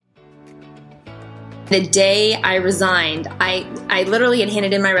The day I resigned, I literally had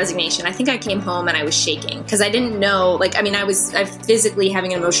handed in my resignation. I think I came home and I was shaking because I didn't know, I was physically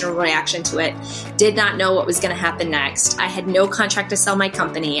having an emotional reaction to it. Did not know what was going to happen next. I had no contract to sell my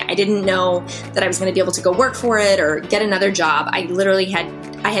company. I didn't know that I was going to be able to go work for it or get another job. I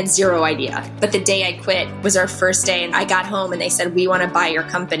had zero idea. But the day I quit was our first day, and I got home and they said, "We want to buy your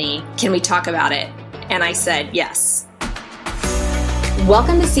company. Can we talk about it?" And I said, yes.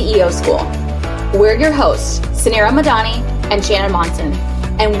 Welcome to CEO School. We're your hosts, Suneera Madani and Shannon Monson,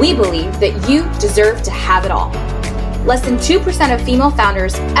 and we believe that you deserve to have it all. Less than 2% of female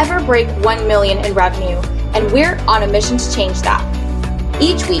founders ever break 1 million in revenue, and we're on a mission to change that.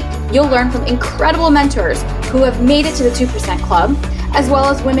 Each week, you'll learn from incredible mentors who have made it to the 2% club, as well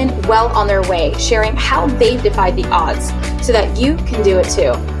as women well on their way, sharing how they've defied the odds so that you can do it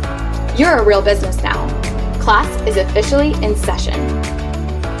too. You're a real business now. Class is officially in session.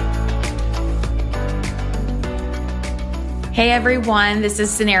 Hey everyone, this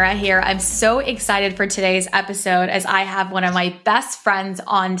is Suneera here. I'm so excited for today's episode as I have one of my best friends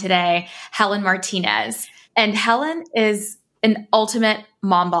on today, Helen Martinez. And Helen is an ultimate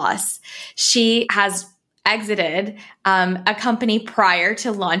mom boss. She has exited a company prior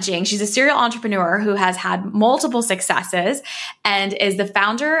to launching. She's a serial entrepreneur who has had multiple successes and is the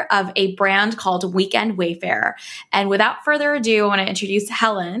founder of a brand called Weekend Wayfair. And without further ado, I want to introduce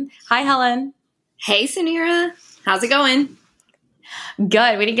Helen. Hi, Helen. Hey, Suneera. How's it going?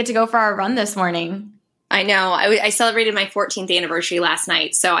 Good. We didn't get to go for our run this morning. I know. I celebrated my 14th anniversary last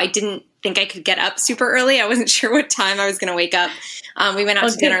night, so I didn't think I could get up super early. I wasn't sure what time I was going to wake up. We went out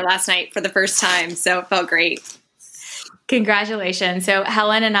to dinner last night for the first time, so it felt great. Congratulations. So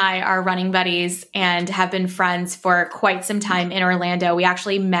Helen and I are running buddies and have been friends for quite some time in Orlando. We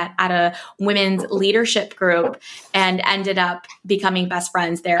actually met at a women's leadership group and ended up becoming best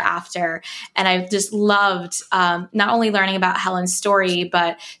friends thereafter. And I just loved not only learning about Helen's story,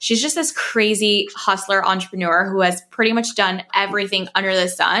 but she's just this crazy hustler entrepreneur who has pretty much done everything under the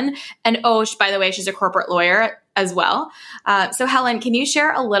sun. And by the way, she's a corporate lawyer as well. So Helen, can you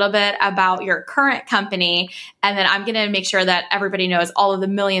share a little bit about your current company? And then I'm going to make sure that everybody knows all of the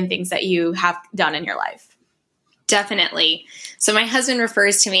million things that you have done in your life. Definitely. So my husband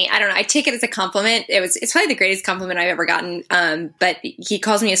refers to me, I don't know, I take it as a compliment. It's probably the greatest compliment I've ever gotten. But he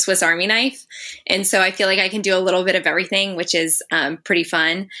calls me a Swiss Army knife. And so I feel like I can do a little bit of everything, which is pretty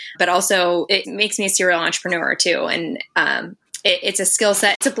fun. But also it makes me a serial entrepreneur too. And it's a skill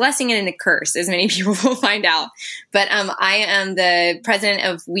set. It's a blessing and a curse, as many people will find out. But I am the president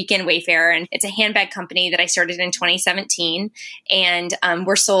of Weekend Wayfair, and it's a handbag company that I started in 2017. And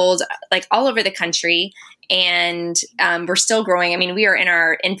we're sold like all over the country, and we're still growing. I mean, we are in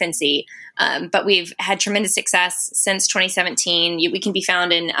our infancy, but we've had tremendous success since 2017. We can be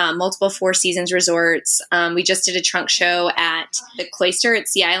found in multiple Four Seasons resorts. We just did a trunk show at the Cloister at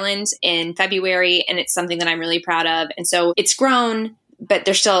Sea Island in February, and it's something that I'm really proud of. And so it's grown, but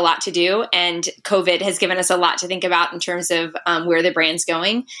there's still a lot to do. And COVID has given us a lot to think about in terms of where the brand's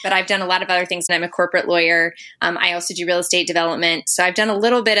going. But I've done a lot of other things, and I'm a corporate lawyer. I also do real estate development. So I've done a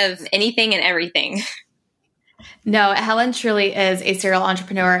little bit of anything and everything. No, Helen truly is a serial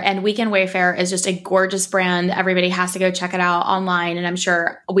entrepreneur, and Weekend Wayfair is just a gorgeous brand. Everybody has to go check it out online, and I'm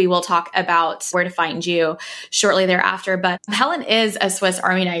sure we will talk about where to find you shortly thereafter. But Helen is a Swiss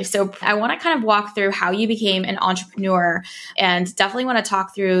Army knife. So I want to kind of walk through how you became an entrepreneur, and definitely want to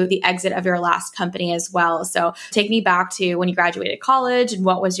talk through the exit of your last company as well. So take me back to when you graduated college and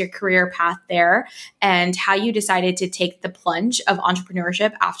what was your career path there, and how you decided to take the plunge of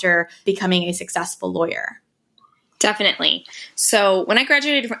entrepreneurship after becoming a successful lawyer. Definitely. So when I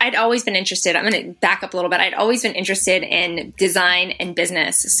graduated, I'd always been interested. I'm going to back up a little bit. I'd always been interested in design and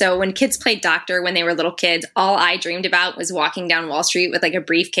business. So when kids played doctor when they were little kids, all I dreamed about was walking down Wall Street with like a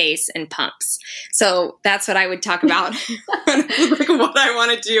briefcase and pumps. So that's what I would talk about, like what I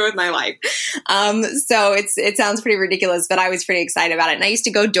want to do with my life. So it sounds pretty ridiculous, but I was pretty excited about it. And I used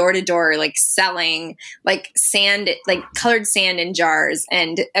to go door to door, like selling like sand, like colored sand in jars.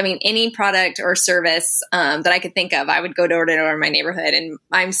 And I mean, any product or service that I could think of, I would go door to door in my neighborhood. And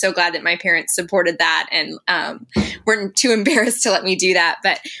I'm so glad that my parents supported that and weren't too embarrassed to let me do that.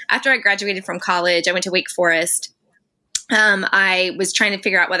 But after I graduated from college, I went to Wake Forest. I was trying to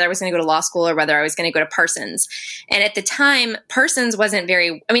figure out whether I was going to go to law school or whether I was going to go to Parsons. And at the time, Parsons wasn't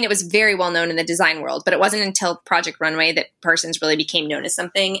it was very well known in the design world, but it wasn't until Project Runway that Parsons really became known as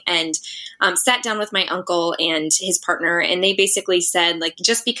something. And sat down with my uncle and his partner, and they basically said, like,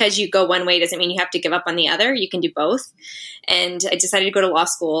 just because you go one way doesn't mean you have to give up on the other. You can do both. And I decided to go to law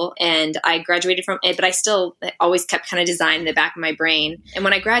school, and I graduated from it, but I still always kept kind of design in the back of my brain. And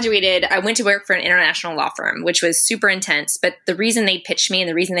when I graduated, I went to work for an international law firm, which was super intense. But the reason they pitched me and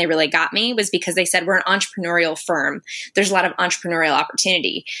the reason they really got me was because they said, we're an entrepreneurial firm. There's a lot of entrepreneurial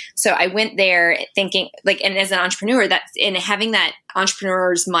opportunity. So I went there thinking, like, and as an entrepreneur, that's in having that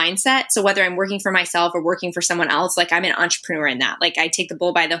entrepreneur's mindset. So whether I'm working for myself or working for someone else, like, I'm an entrepreneur in that. Like, I take the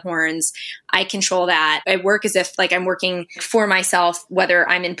bull by the horns. I control that. I work as if like I'm working for myself, whether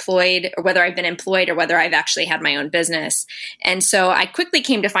I'm employed or whether I've been employed or whether I've actually had my own business. And so I quickly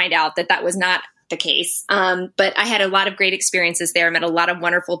came to find out that that was not the case. But I had a lot of great experiences there. I met a lot of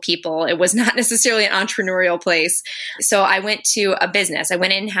wonderful people. It was not necessarily an entrepreneurial place. So I went to a business. I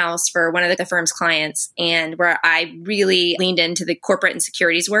went in-house for one of the firm's clients, and where I really leaned into the corporate and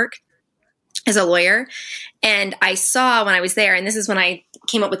securities work as a lawyer. And I saw when I was there, and this is when I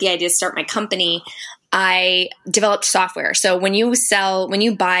came up with the idea to start my company, I developed software. So when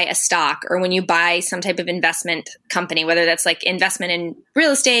you buy a stock or when you buy some type of investment company, whether that's like investment in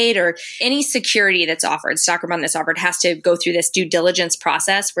real estate or any security that's offered, stock or bond that's offered, has to go through this due diligence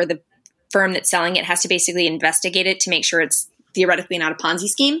process where the firm that's selling it has to basically investigate it to make sure it's theoretically not a Ponzi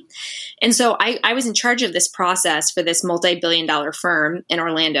scheme. And so I was in charge of this process for this multi-billion-dollar firm in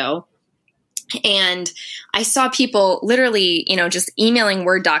Orlando. And I saw people literally, just emailing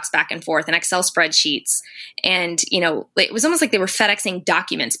Word docs back and forth and Excel spreadsheets. And, it was almost like they were FedExing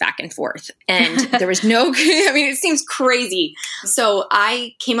documents back and forth. And there was it seems crazy. So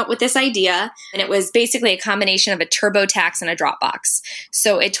I came up with this idea, and it was basically a combination of a TurboTax and a Dropbox.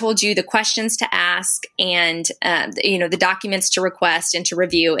 So it told you the questions to ask and, the documents to request and to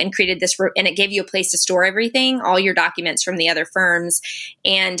review, and created this, and it gave you a place to store everything, all your documents from the other firms,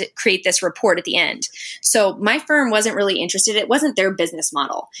 and create this report at the end. So my firm wasn't really interested. It wasn't their business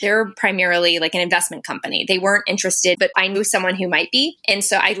model. They're primarily like an investment company. They weren't interested, but I knew someone who might be. And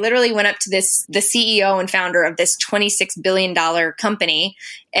so I literally went up to the CEO and founder of this $26 billion company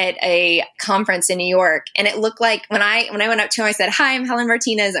at a conference in New York. And it looked like when I went up to him, I said, "Hi, I'm Helen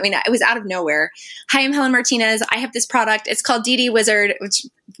Martinez." I mean, it was out of nowhere. "Hi, I'm Helen Martinez. I have this product. It's called DD Wizard," which,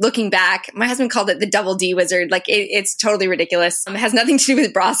 looking back, my husband called it the double D Wizard. Like, it's totally ridiculous. It has nothing to do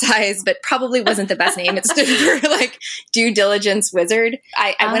with bra size, but probably wasn't the best name. It stood for like due diligence wizard.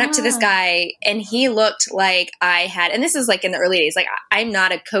 I went up to this guy, and he looked like I had, and this is like in the early days, like, I'm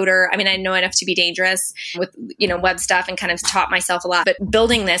not a coder. I mean, I know enough to be dangerous with, web stuff, and kind of taught myself a lot, but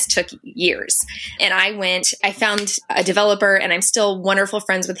building this took years. And I found a developer, and I'm still wonderful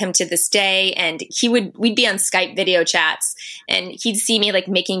friends with him to this day. And we'd be on Skype video chats, and he'd see me like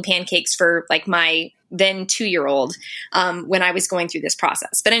making pancakes for like my then 2-year-old when I was going through this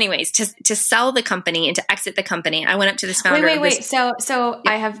process. But anyways, to sell the company and to exit the company, I went up to this founder. Wait. So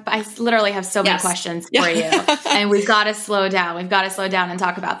yeah. I literally have so many questions for you, and we've got to slow down. We've got to slow down and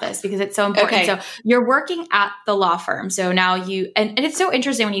talk about this because it's so important. Okay. So you're working at the law firm. So now and it's so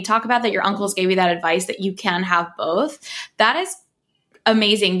interesting when you talk about that your uncles gave you that advice that you can have both. That is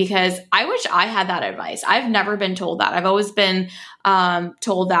amazing, because I wish I had that advice. I've never been told that. I've always been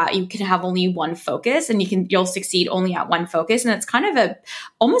told that you can have only one focus and you'll succeed only at one focus. And it's kind of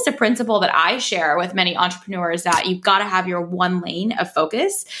almost a principle that I share with many entrepreneurs, that you've got to have your one lane of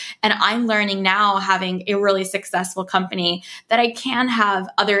focus. And I'm learning now, having a really successful company, that I can have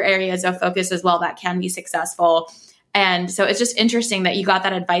other areas of focus as well that can be successful. And so it's just interesting that you got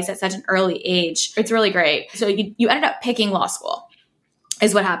that advice at such an early age. It's really great. So you ended up picking law school.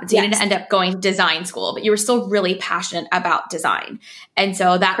 Is what happens. You didn't end up going to design school, but you were still really passionate about design. And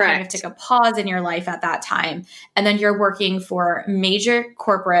so that kind of took a pause in your life at that time. And then you're working for major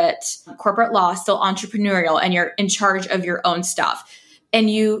corporate law, still entrepreneurial, and you're in charge of your own stuff. And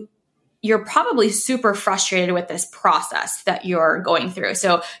you're probably super frustrated with this process that you're going through.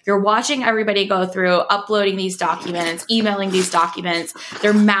 So you're watching everybody go through, uploading these documents, emailing these documents.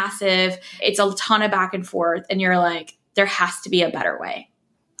 They're massive. It's a ton of back and forth. And you're like, there has to be a better way.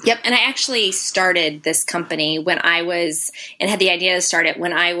 Yep. And I actually started this company and had the idea to start it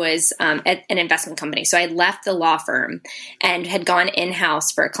when I was at an investment company. So I left the law firm and had gone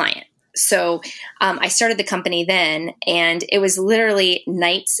in-house for a client. So I started the company then, and it was literally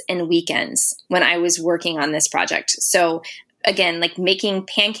nights and weekends when I was working on this project. So again, like making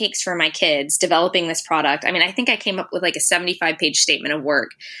pancakes for my kids, developing this product. I mean, I think I came up with like a 75-page statement of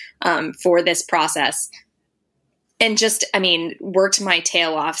work for this process. and just, I mean, worked my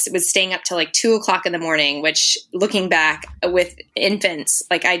tail off. It was staying up till like 2:00 in the morning, which looking back with infants,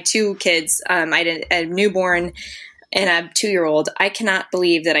 like I had 2 kids, I had a newborn and a 2-year-old. I cannot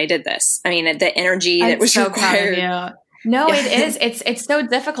believe that I did this. I mean, the energy that was so required. Proud of you. No, Yeah. it is. It's so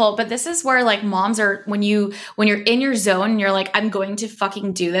difficult, but this is where like moms are, when you're in your zone and you're like, I'm going to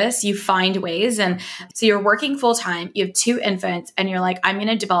fucking do this, you find ways. And so you're working full time, you have 2 infants and you're like, I'm going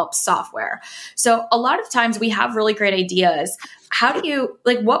to develop software. So a lot of times we have really great ideas. How do you,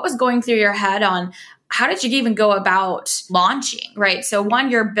 like, what was going through your head on how did you even go about launching, right? So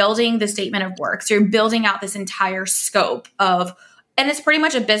one, you're building the statement of work. So you're building out this entire scope of, and it's pretty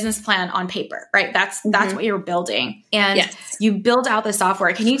much a business plan on paper, right? That's what you're building. And Yes. you build out the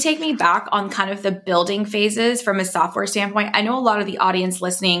software. Can you take me back on kind of the building phases from a software standpoint? I know a lot of the audience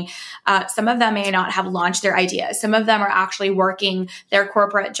listening, some of them may not have launched their ideas. Some of them are actually working their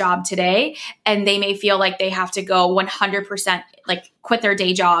corporate job today, and they may feel like they have to go 100%, like quit their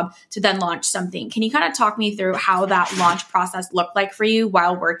day job to then launch something. Can you kind of talk me through how that launch process looked like for you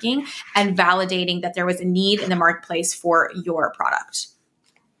while working and validating that there was a need in the marketplace for your product?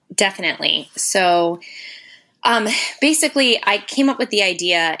 Definitely. So basically I came up with the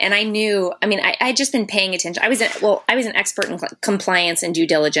idea and I knew, I mean, I'd just been paying attention. I was an expert in compliance and due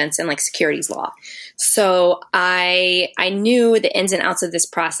diligence and like securities law. So I knew the ins and outs of this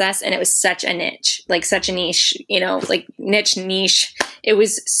process, and it was such a niche, you know, like niche. It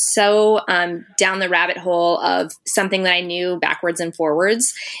was so down the rabbit hole of something that I knew backwards and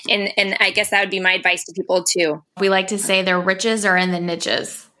forwards. And I guess that would be my advice to people too. We like to say their riches are in the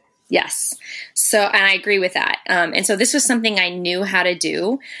niches. Yes. So, and I agree with that. And so this was something I knew how to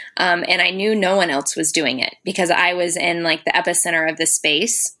do. And I knew no one else was doing it because I was in like the epicenter of the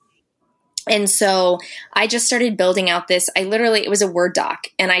space. And so I just started building out this, it was a Word doc,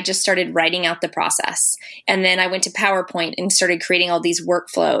 and I just started writing out the process. And then I went to PowerPoint and started creating all these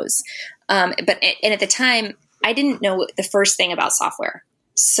workflows. But at the time, I didn't know the first thing about software.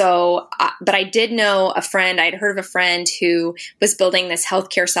 So, but I did know a friend, I'd heard of a friend who was building this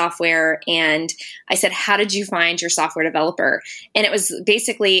healthcare software. And I said, how did you find your software developer? And it was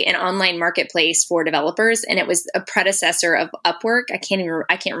basically an online marketplace for developers. And it was a predecessor of Upwork. I can't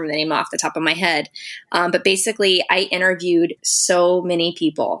remember the name off the top of my head. But basically I interviewed so many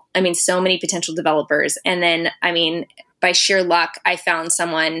people. I mean, so many potential developers. And then, I mean, by sheer luck, I found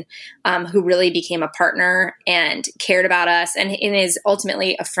someone who really became a partner and cared about us and is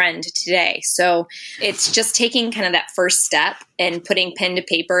ultimately a friend today. So it's just taking kind of that first step and putting pen to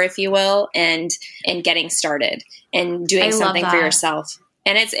paper, if you will, and getting started and doing something for yourself.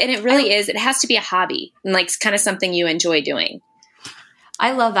 And it really is, it has to be a hobby and like kind of something you enjoy doing.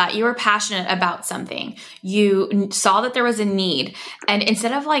 I love that. You were passionate about something. You saw that there was a need. And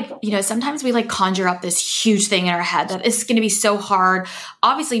instead of like, you know, sometimes we like conjure up this huge thing in our head that is going to be so hard.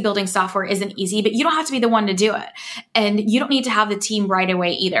 Obviously, building software isn't easy, but you don't have to be the one to do it. And you don't need to have the team right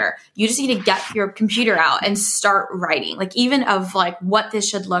away either. You just need to get your computer out and start writing, like even of like what this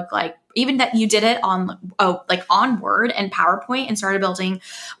should look like. Even that you did it on Word and PowerPoint and started building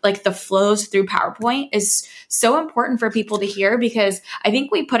like the flows through PowerPoint is so important for people to hear, because I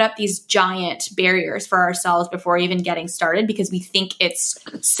think we put up these giant barriers for ourselves before even getting started because we think it's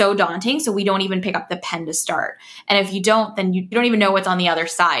so daunting. So we don't even pick up the pen to start. And if you don't, then you don't even know what's on the other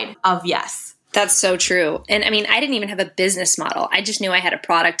side of yes. That's so true. And I mean, I didn't even have a business model. I just knew I had a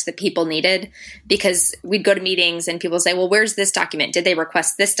product that people needed, because we'd go to meetings and people say, well, where's this document? Did they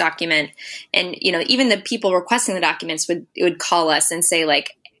request this document? And, you know, even the people requesting the documents would call us and say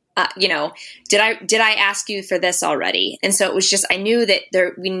like, you know, did I ask you for this already? And so it was just, I knew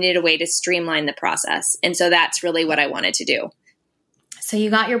that we needed a way to streamline the process. And so that's really what I wanted to do. So you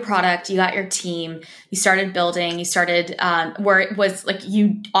got your product, you got your team, you started building, you started where it was like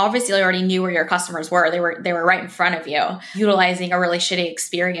you obviously already knew where your customers were. They were right in front of you, utilizing a really shitty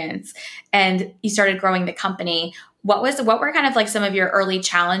experience, and you started growing the company. What were kind of like some of your early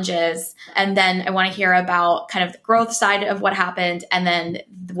challenges? And then I want to hear about kind of the growth side of what happened, and then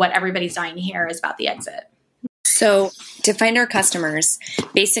what everybody's dying to hear is about the exit. So to find our customers,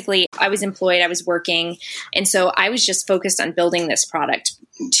 basically I was employed, I was working. And so I was just focused on building this product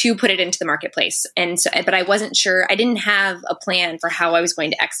to put it into the marketplace. And so, but I wasn't sure, I didn't have a plan for how I was going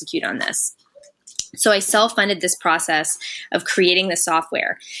to execute on this. So I self-funded this process of creating the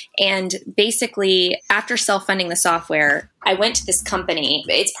software. And basically, after self-funding the software, I went to this company.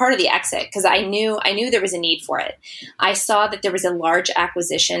 It's part of the exit because I knew there was a need for it. I saw that there was a large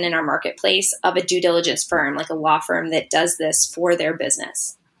acquisition in our marketplace of a due diligence firm, like a law firm that does this for their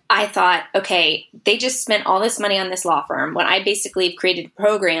business. I thought, okay, they just spent all this money on this law firm when I basically created a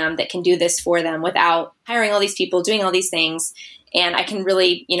program that can do this for them without hiring all these people, doing all these things. And I can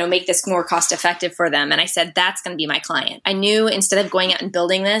really, make this more cost effective for them. And I said, that's going to be my client. I knew instead of going out and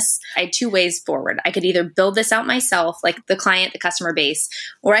building this, I had two ways forward. I could either build this out myself, like the client, the customer base,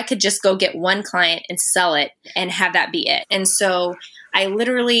 or I could just go get one client and sell it and have that be it. And so I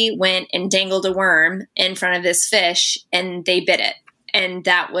literally went and dangled a worm in front of this fish and they bit it. And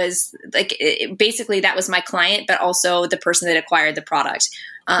that was basically that was my client, but also the person that acquired the product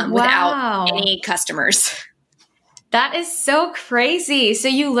without any customers. That is so crazy. So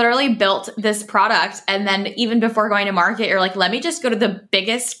you literally built this product, and then even before going to market, you're like, let me just go to the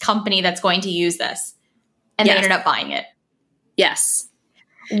biggest company that's going to use this. And they ended up buying it. Yes.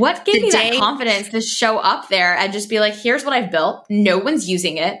 What gave you that confidence to show up there and just be like, here's what I've built. No one's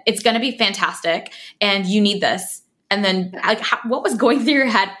using it. It's going to be fantastic. And you need this. And then what was going through your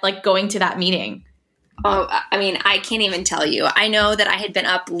head, like going to that meeting? Oh, I mean, I can't even tell you. I know that I had been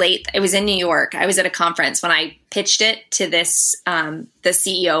up late. It was in New York. I was at a conference when I pitched it to this, the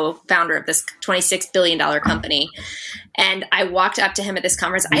CEO, founder of this $26 billion company. And I walked up to him at this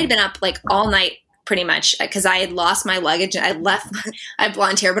conference. I had been up like all night pretty much because I had lost my luggage. I have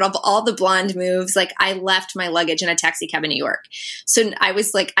blonde hair, but of all the blonde moves, like I left my luggage in a taxi cab in New York. So I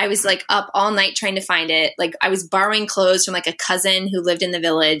was up all night trying to find it. Like I was borrowing clothes from like a cousin who lived in the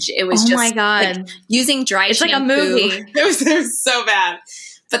village. It was just my God. Like, using dry shampoo. It's like a movie. It was so bad.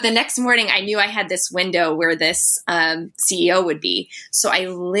 But the next morning I knew I had this window where this CEO would be. So I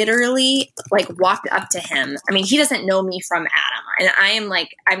literally like walked up to him. I mean, he doesn't know me from Adam. And I'm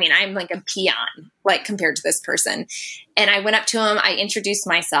like a peon, like compared to this person. And I went up to him. I introduced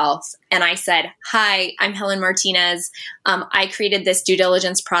myself and I said, hi, I'm Helen Martinez. I created this due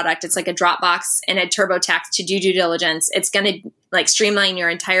diligence product. It's like a Dropbox and a TurboTax to do due diligence. It's going to like streamline your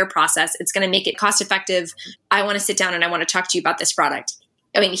entire process. It's going to make it cost effective. I want to sit down and I want to talk to you about this product.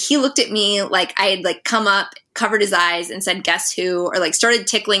 I mean, he looked at me like I had like come up, covered his eyes and said, guess who? Or like started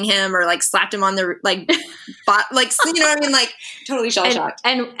tickling him or like slapped him on the like, like, you know what I mean? Like totally shell-shocked.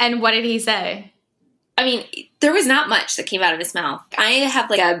 And what did he say? I mean, there was not much that came out of his mouth. I have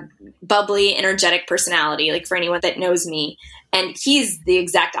like a bubbly, energetic personality, like for anyone that knows me. And he's the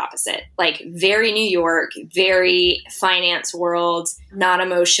exact opposite, like very New York, very finance world, not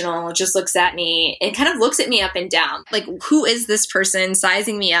emotional, just looks at me and kind of looks at me up and down. Like, who is this person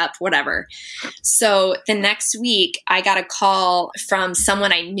sizing me up, whatever. So the next week I got a call from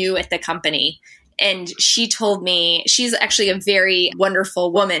someone I knew at the company. And she told me she's actually a very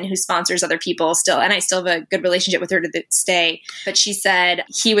wonderful woman who sponsors other people still. And I still have a good relationship with her to this day. But she said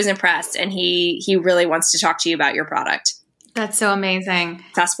he was impressed and he really wants to talk to you about your product. That's so amazing.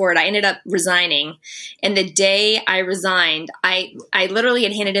 Fast forward, I ended up resigning. And the day I resigned, I literally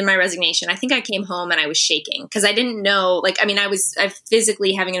had handed in my resignation. I think I came home and I was shaking because I didn't know, I was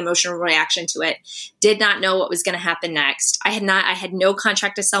physically having an emotional reaction to it. Did not know what was going to happen next. I had no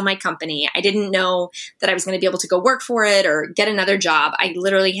contract to sell my company. I didn't know that I was going to be able to go work for it or get another job. I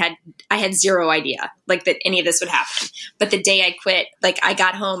had zero idea like that any of this would happen. But the day I quit, like I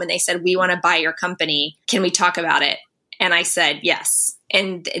got home and they said, we want to buy your company. Can we talk about it? And I said, yes.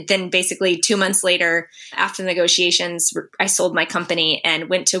 And then basically 2 months later, after negotiations, I sold my company and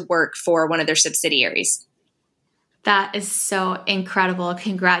went to work for one of their subsidiaries. That is so incredible.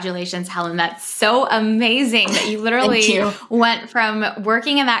 Congratulations, Helen. That's so amazing that you literally went from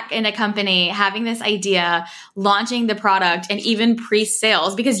working in a company, having this idea, launching the product, and even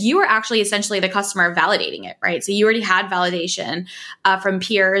pre-sales, because you were actually essentially the customer validating it, right? So you already had validation from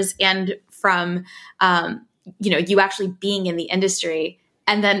peers and from you actually being in the industry,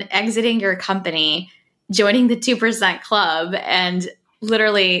 and then exiting your company, joining the 2% club. And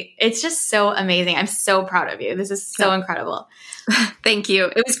literally, it's just so amazing. I'm so proud of you. This is so incredible. Thank you.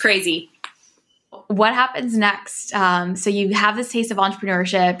 It was crazy. What happens next? So you have this taste of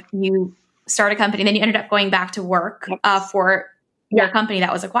entrepreneurship, you start a company, and then you ended up going back to work for your company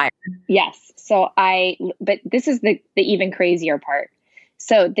that was acquired. Yes. But this is the even crazier part.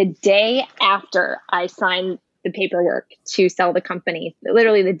 So the day after I signed the paperwork to sell the company,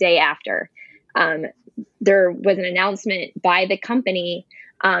 literally the day after, there was an announcement by the company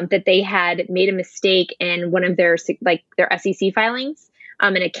that they had made a mistake in one of their SEC filings,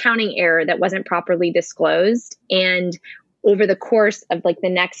 an accounting error that wasn't properly disclosed. And over the course of like the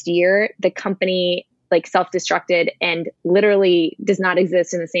next year, the company like self-destructed and literally does not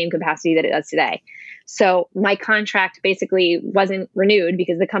exist in the same capacity that it does today. So my contract basically wasn't renewed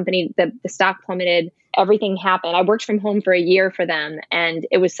because the company, the stock plummeted, everything happened. I worked from home for a year for them. And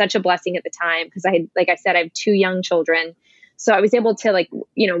it was such a blessing at the time because I have 2 young children. So I was able to like,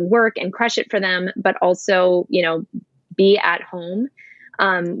 work and crush it for them, but also, be at home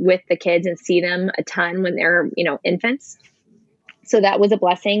with the kids and see them a ton when they're, infants. So that was a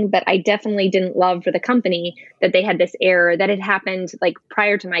blessing, but I definitely didn't love for the company that they had this error that had happened like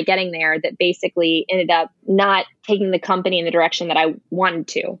prior to my getting there that basically ended up not taking the company in the direction that I wanted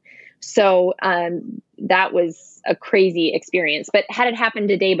to. So that was a crazy experience. But had it happened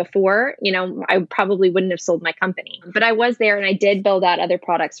a day before, I probably wouldn't have sold my company. But I was there and I did build out other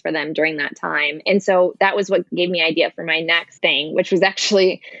products for them during that time. And so that was what gave me idea for my next thing, which was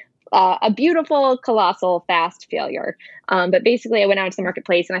actually a beautiful, colossal, fast failure. But basically, I went out to the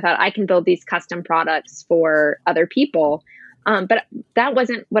marketplace and I thought I can build these custom products for other people. But that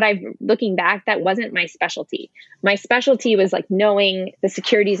wasn't looking back, that wasn't my specialty. My specialty was like knowing the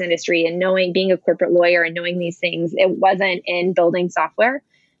securities industry and being a corporate lawyer and knowing these things. It wasn't in building software.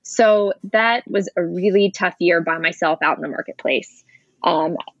 So that was a really tough year by myself out in the marketplace.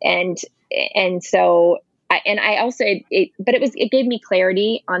 It gave me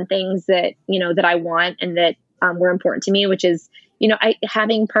clarity on things that, that I want and that were important to me, which is,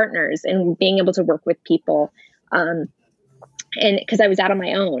 having partners and being able to work with people. And because I was out on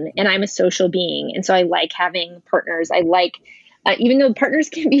my own and I'm a social being. And so I like having partners. I like, even though partners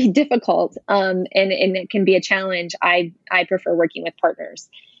can be difficult and it can be a challenge, I prefer working with partners.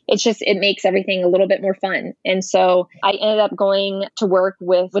 It makes everything a little bit more fun. And so I ended up going to work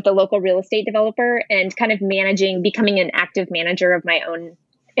with a local real estate developer and kind of becoming an active manager of my own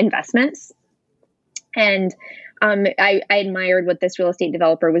investments. And I admired what this real estate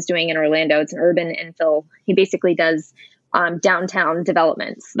developer was doing in Orlando. It's an urban infill. He basically does downtown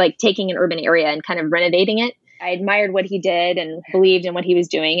developments, like taking an urban area and kind of renovating it. I admired what he did and believed in what he was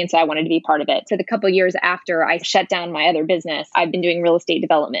doing. And so I wanted to be part of it. So the couple of years after I shut down my other business, I've been doing real estate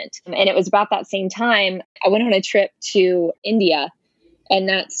development. And it was about that same time I went on a trip to India. And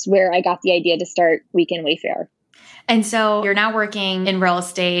that's where I got the idea to start Weekend Wayfair. And so you're now working in real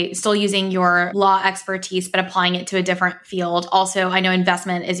estate, still using your law expertise, but applying it to a different field. Also, I know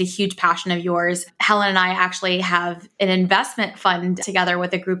investment is a huge passion of yours. Helen and I actually have an investment fund together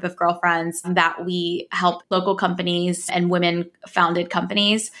with a group of girlfriends that we help local companies and women-founded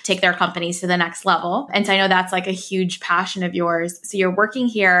companies take their companies to the next level. And so I know that's like a huge passion of yours. So you're working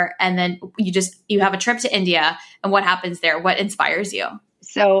here and then you have a trip to India. And what happens there? What inspires you?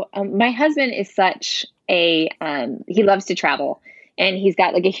 So my husband is such he loves to travel and he's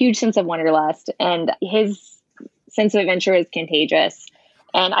got like a huge sense of wanderlust and his sense of adventure is contagious.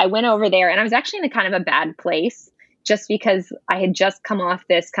 And I went over there and I was actually in a kind of a bad place just because I had just come off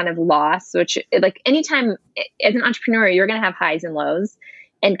this kind of loss, which like anytime as an entrepreneur, you're going to have highs and lows.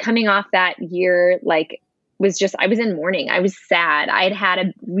 And coming off that year, I was in mourning. I was sad. I had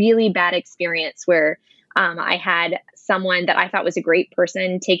a really bad experience where I had someone that I thought was a great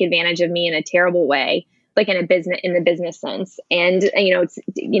person take advantage of me in a terrible way, like in the business sense, and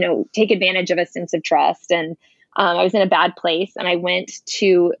take advantage of a sense of trust. And I was in a bad place, and I went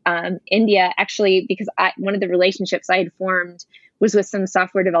to India actually because one of the relationships I had formed was with some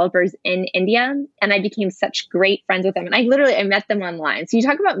software developers in India, and I became such great friends with them. And I met them online. So you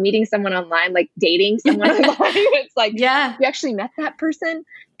talk about meeting someone online, like dating someone online. It's like, yeah, you actually met that person.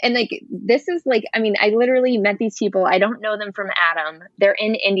 And I literally met these people. I don't know them from Adam. They're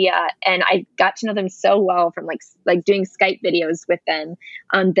in India. And I got to know them so well from like doing Skype videos with them,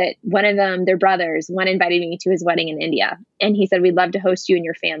 that one of them, their brothers, one invited me to his wedding in India. And he said, we'd love to host you and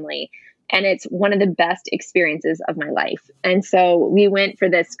your family. And it's one of the best experiences of my life. And so we went for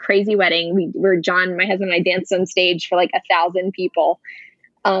this crazy wedding. John, my husband and I danced on stage for like 1,000 people.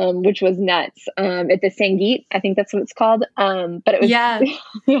 Which was nuts, at the Sangeet, I think that's what it's called. But it was, yeah,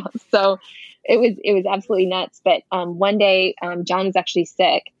 so it was absolutely nuts. But, one day, John was actually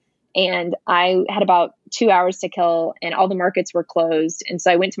sick and I had about 2 hours to kill and all the markets were closed. And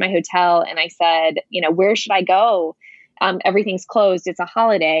so I went to my hotel and I said, where should I go? Everything's closed. It's a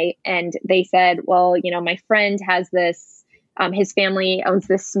holiday. And they said, well, my friend has this, his family owns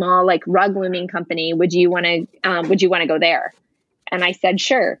this small, like rug looming company. Would you want to go there? And I said,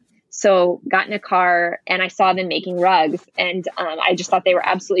 sure. So got in a car and I saw them making rugs. And I just thought they were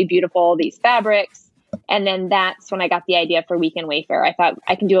absolutely beautiful, these fabrics. And then that's when I got the idea for Weekend Wayfair. I thought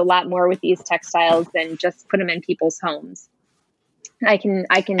I can do a lot more with these textiles than just put them in people's homes. I can.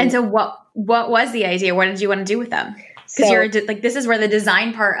 And so what was the idea? What did you want to do with them? Because this is where the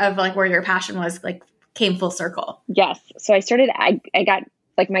design part of like where your passion was like came full circle. Yes. So I got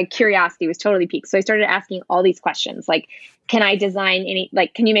like my curiosity was totally piqued. So I started asking all these questions like, can I design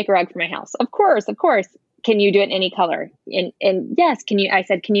can you make a rug for my house? Of course. Can you do it in any color? And yes, can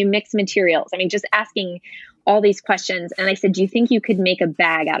you mix materials? I mean, just asking all these questions. And I said, do you think you could make a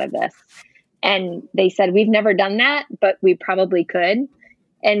bag out of this? And they said, we've never done that, but we probably could.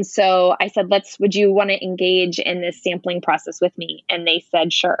 And so I said, would you want to engage in this sampling process with me? And they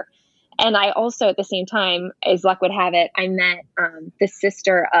said, sure. And I also, at the same time, as luck would have it, I met the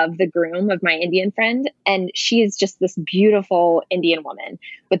sister of the groom of my Indian friend. And she is just this beautiful Indian woman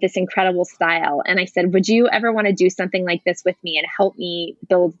with this incredible style. And I said, would you ever want to do something like this with me and help me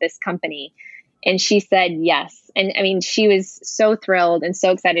build this company? And she said, yes. And I mean, she was so thrilled and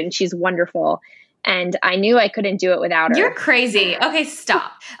so excited, and she's wonderful. And I knew I couldn't do it without her. You're crazy. Okay,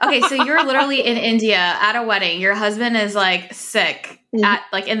 stop. Okay, so you're literally in India at a wedding. Your husband is like sick at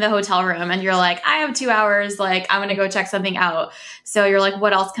like in the hotel room, and you're like, I have 2 hours. Like, I'm going to go check something out. So you're like,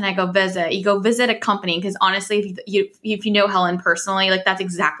 what else can I go visit? You go visit a company, because honestly, if you know Helen personally, like that's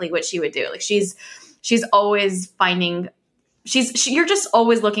exactly what she would do. Like she's always finding. You're just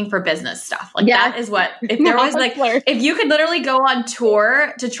always looking for business stuff. Like that is what, if there was like, if you could literally go on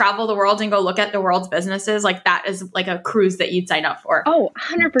tour to travel the world and go look at the world's businesses, like that is like a cruise that you'd sign up for. Oh,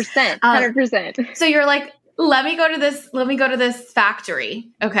 100%. 100%. So you're like, let me go to this factory.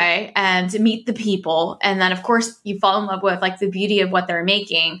 Okay. And meet the people. And then of course you fall in love with like the beauty of what they're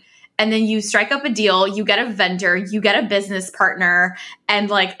making. And then you strike up a deal, you get a vendor, you get a business partner,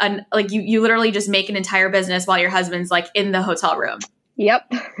 and like you literally just make an entire business while your husband's like in the hotel room.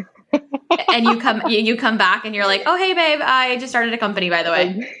 Yep. And you come back and you're like, oh, hey babe, I just started a company, by the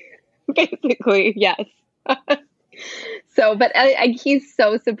way. Basically, yes. So, but he's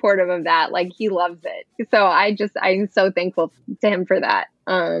so supportive of that. Like he loves it. So I'm so thankful to him for that.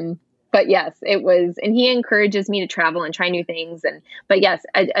 But yes, it was, and he encourages me to travel and try new things. But yes,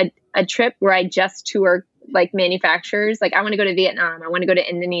 a trip where I just tour like manufacturers, like I want to go to Vietnam. I want to go to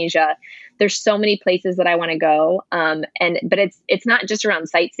Indonesia. There's so many places that I want to go. But it's not just around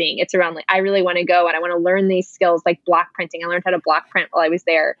sightseeing. It's around like, I really want to go and I want to learn these skills like block printing. I learned how to block print while I was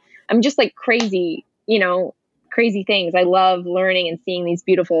there. I'm just like crazy things. I love learning and seeing these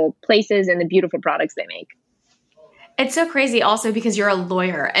beautiful places and the beautiful products they make. It's so crazy also because you're a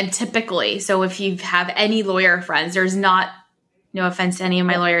lawyer, and typically, so if you have any lawyer friends, there's not, no offense to any of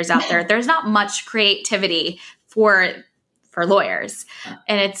my lawyers out there, there's not much creativity for lawyers.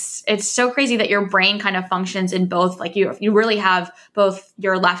 And it's so crazy that your brain kind of functions in both, like you really have both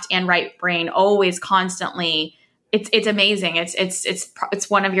your left and right brain always constantly. It's amazing. It's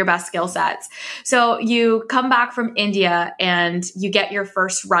one of your best skill sets. So you come back from India and you get your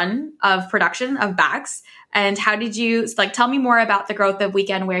first run of production of bags. And how did you, like, tell me more about the growth of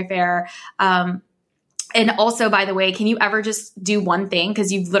Weekend Wayfair. And also, by the way, can you ever just do one thing?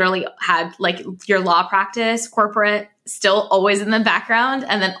 Because you've literally had like your law practice, corporate, still always in the background,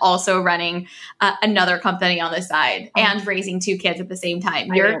 and then also running another company on the side and raising 2 kids at the same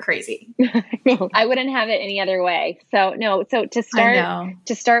time. You're crazy. I wouldn't have it any other way. So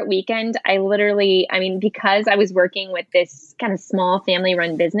to start Weekend, because I was working with this kind of small family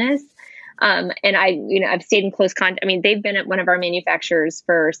run business, and I've stayed in close contact. I mean, they've been at one of our manufacturers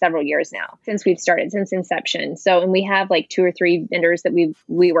for several years now, since inception. So, and we have like 2 or 3 vendors that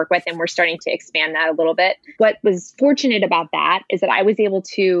we work with, and we're starting to expand that a little bit. What was fortunate about that is that I was able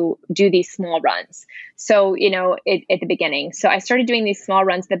to do these small runs. So, at the beginning, so I started doing these small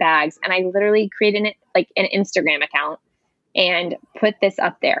runs of the bags, and I literally created like an Instagram account and put this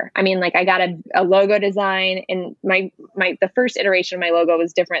up there. I mean, like I got a logo design, and the first iteration of my logo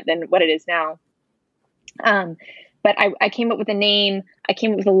was different than what it is now. But I came up with a name, I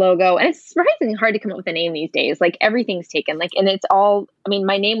came up with a logo, and it's surprisingly hard to come up with a name these days. Like everything's taken, and it's all,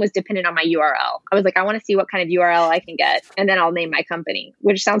 my name was dependent on my URL. I was like, I want to see what kind of URL I can get, and then I'll name my company,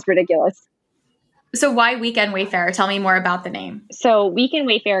 which sounds ridiculous. So why Weekend Wayfair? Tell me more about the name. So Weekend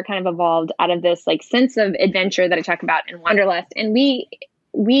Wayfair kind of evolved out of this like sense of adventure that I talk about in Wanderlust. And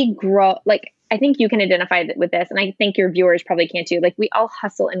we grow, like, I think you can identify with this, and I think your viewers probably can too. Like we all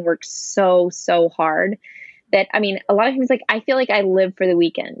hustle and work so, so hard that, a lot of times, like, I feel like I live for the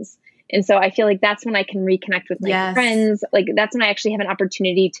weekends. And so I feel like that's when I can reconnect with my friends. Like that's when I actually have an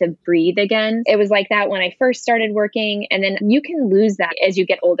opportunity to breathe again. It was like that when I first started working, and then you can lose that as you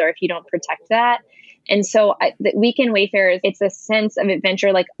get older if you don't protect that. And so the Weekend Wayfair, it's a sense of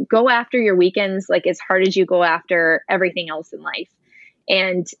adventure. Like go after your weekends, like as hard as you go after everything else in life.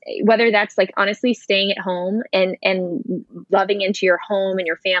 And whether that's like honestly staying at home and loving into your home and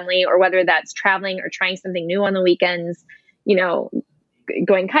your family, or whether that's traveling or trying something new on the weekends,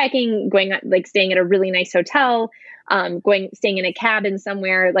 going kayaking, staying at a really nice hotel, staying in a cabin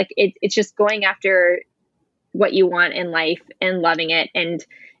somewhere. Like it's just going after what you want in life and loving it and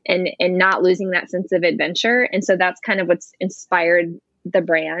not losing that sense of adventure. And so that's kind of what's inspired the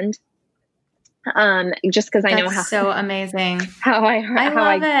brand. Just because I know That's so amazing. I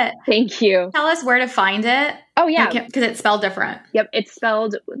love it. Thank you. Tell us where to find it. Oh yeah, because it's spelled different. Yep, it's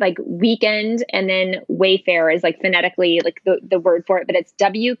spelled like weekend, and then Wayfair is like phonetically like the word for it, but it's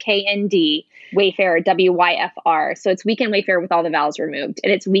WKND Wayfair, WYFR. So it's Weekend Wayfair with all the vowels removed,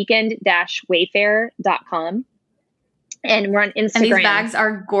 and it's weekend-wayfair.com. And we're on Instagram. And these bags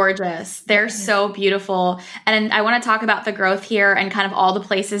are gorgeous. They're so beautiful. And I want to talk about the growth here and kind of all the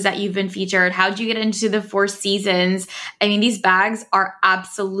places that you've been featured. How'd you get into the Four Seasons? I mean, these bags are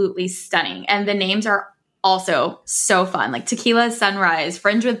absolutely stunning. And the names are also so fun, like Tequila Sunrise,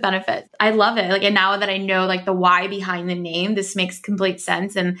 Fringe with Benefits. I love it. Like, and now that I know like the why behind the name, this makes complete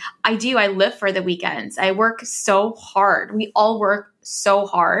sense. And I live for the weekends. I work so hard. We all work so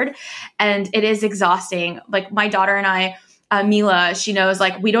hard, and it is exhausting. Like my daughter and I, Mila, she knows,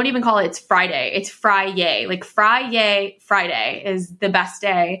 like, we don't even call it's Friday. It's Fry-yay. Like Fry-yay Friday is the best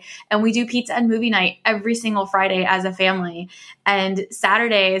day. And we do pizza and movie night every single Friday as a family. And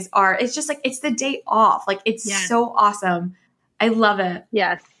Saturdays it's just like, it's the day off. Like, it's so awesome. I love it.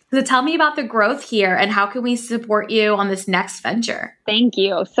 Yes. So tell me about the growth here and how can we support you on this next venture? Thank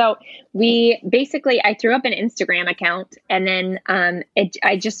you. So I threw up an Instagram account, and then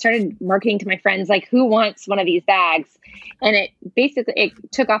I just started marketing to my friends, like, who wants one of these bags? And it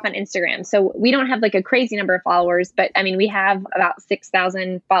took off on Instagram. So we don't have like a crazy number of followers, but I mean, we have about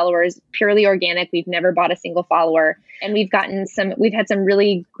 6,000 followers, purely organic. We've never bought a single follower. And we've had some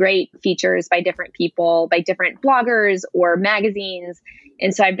really great features by different people, by different bloggers or magazines.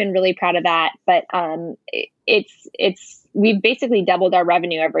 And so I've been really proud of that. But we've basically doubled our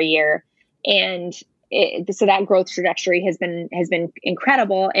revenue every year. And so that growth trajectory has been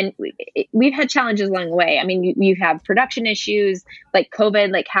incredible. And we've had challenges along the way. I mean, you have production issues like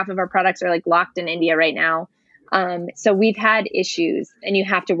COVID, like half of our products are like locked in India right now. So we've had issues, and you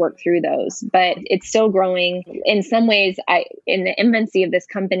have to work through those, but it's still growing. In some ways, in the infancy of this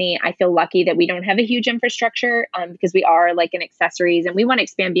company, I feel lucky that we don't have a huge infrastructure, because we are like in accessories, and we want to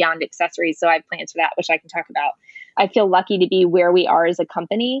expand beyond accessories. So I have plans for that, which I can talk about. I feel lucky to be where we are as a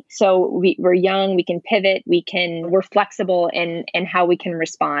company. So we're young, we can pivot, we're flexible in how we can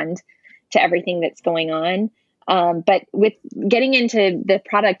respond to everything that's going on. But with getting into the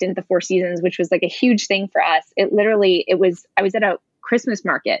product, into the Four Seasons, which was like a huge thing for us, I was at a Christmas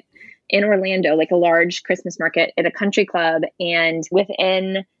market in Orlando, like a large Christmas market at a country club. And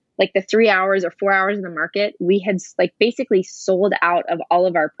within like the 3 hours or 4 hours of the market, we had like basically sold out of all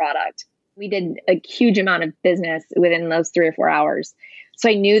of our product. We did a huge amount of business within those 3 or 4 hours. So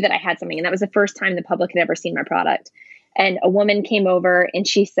I knew that I had something, and that was the first time the public had ever seen my product. And a woman came over and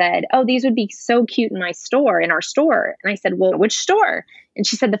she said, "Oh, these would be so cute in our store. And I said, "Well, which store?" And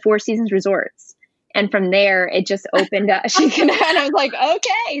she said, "The Four Seasons Resorts." And from there, it just opened up. And I was like,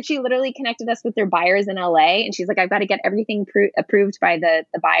 okay. She literally connected us with their buyers in LA. And she's like, "I've got to get everything approved by the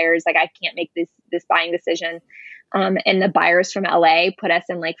buyers. Like, I can't make this buying decision." And the buyers from LA put us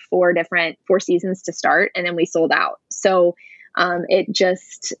in like 4 different Four Seasons to start. And then we sold out. So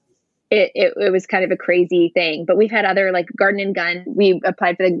it was kind of a crazy thing. But we've had other, like Garden & Gun. We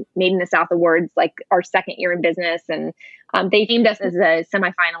applied for the Made in the South Awards, like our second year in business. And they named us as a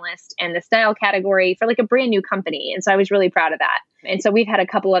semifinalist in the style category for like a brand new company. And so I was really proud of that. And so we've had a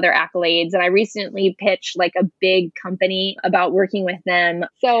couple other accolades. And I recently pitched like a big company about working with them.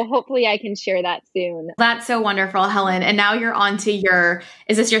 So hopefully I can share that soon. That's so wonderful, Helen. And now you're on to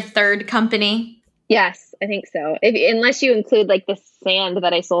is this your third company? Yes, I think so. Unless you include like the sand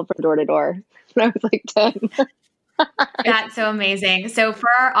that I sold from door to door when I was like 10. That's so amazing. So for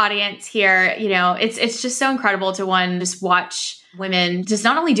our audience here, it's just so incredible to just watch women just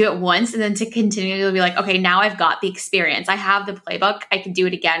not only do it once and then to continually be like, okay, now I've got the experience. I have the playbook. I can do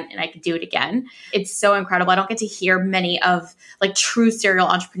it again and I can do it again. It's so incredible. I don't get to hear many of like true serial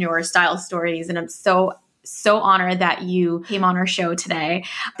entrepreneur style stories. And I'm so honored that you came on our show today.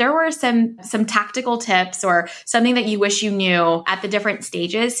 There were some tactical tips or something that you wish you knew at the different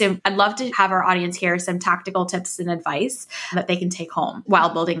stages. So I'd love to have our audience hear some tactical tips and advice that they can take home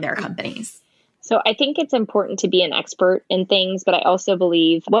while building their companies. So I think it's important to be an expert in things, but I also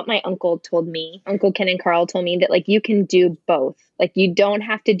believe what my uncle told me, Uncle Ken and Carl told me, that like you can do both. Like you don't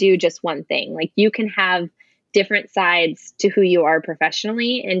have to do just one thing. Like you can have different sides to who you are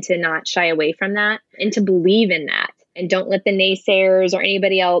professionally, and to not shy away from that and to believe in that, and don't let the naysayers or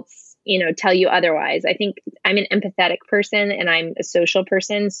anybody else, tell you otherwise. I think I'm an empathetic person and I'm a social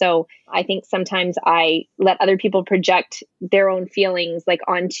person. So I think sometimes I let other people project their own feelings like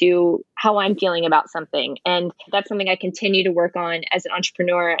onto how I'm feeling about something. And that's something I continue to work on as an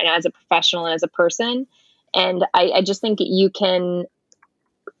entrepreneur and as a professional and as a person. And I just think you can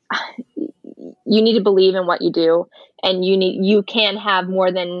you need to believe in what you do, and you can have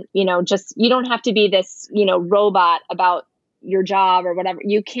more than, you don't have to be this, robot about your job or whatever.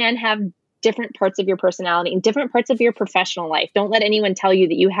 You can have different parts of your personality and different parts of your professional life. Don't let anyone tell you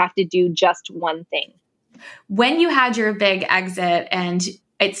that you have to do just one thing. When you had your big exit, and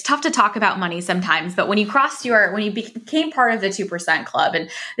it's tough to talk about money sometimes, but when you became part of the 2% club, and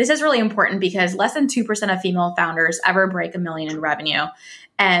this is really important because less than 2% of female founders ever break $1 million in revenue.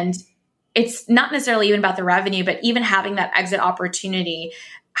 And it's not necessarily even about the revenue, but even having that exit opportunity.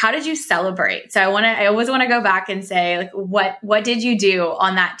 How did you celebrate? So I always want to go back and say, like, what did you do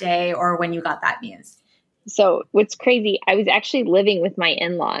on that day or when you got that news? So what's crazy, I was actually living with my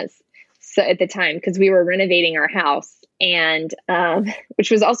in-laws at the time, because we were renovating our house, and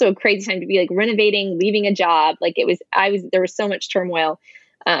which was also a crazy time to be like renovating, leaving a job. Like there was so much turmoil,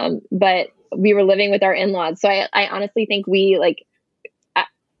 but we were living with our in-laws. So I honestly think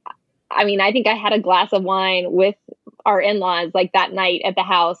I think I had a glass of wine with our in-laws like that night at the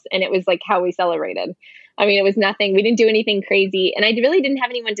house, and it was like how we celebrated. I mean, it was nothing. We didn't do anything crazy, and I really didn't have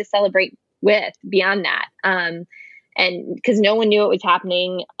anyone to celebrate with beyond that. And because no one knew it was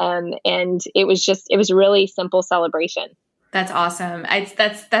happening. And it was a really simple celebration. That's awesome.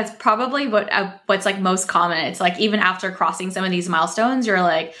 That's probably what's like most common. It's like, even after crossing some of these milestones, you're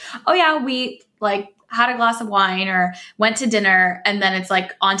like, oh yeah, we like had a glass of wine or went to dinner, and then it's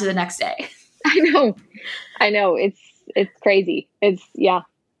like on to the next day. I know. It's crazy. That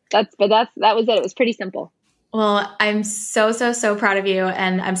was it. It was pretty simple. Well, I'm so proud of you.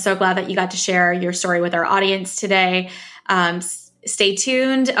 And I'm so glad that you got to share your story with our audience today. Stay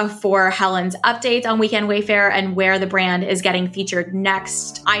tuned for Helen's updates on Weekend Wayfair and where the brand is getting featured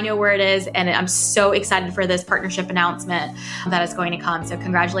next. I know where it is, and I'm so excited for this partnership announcement that is going to come. So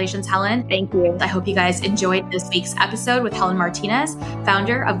congratulations, Helen. Thank you. I hope you guys enjoyed this week's episode with Helen Martinez,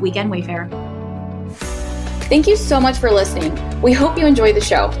 founder of Weekend Wayfair. Thank you so much for listening. We hope you enjoyed the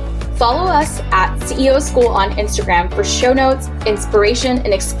show. Follow us at CEO School on Instagram for show notes, inspiration,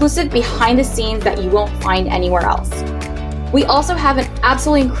 and exclusive behind the scenes that you won't find anywhere else. We also have an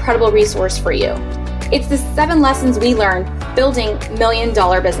absolutely incredible resource for you. It's the 7 lessons we learned building $1 million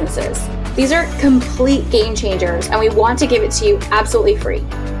businesses. These are complete game changers, and we want to give it to you absolutely free.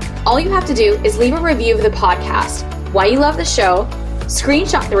 All you have to do is leave a review of the podcast, why you love the show,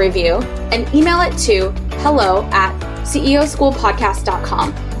 screenshot the review, and email it to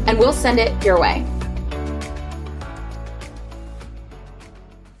hello@ceoschoolpodcast.com, and we'll send it your way.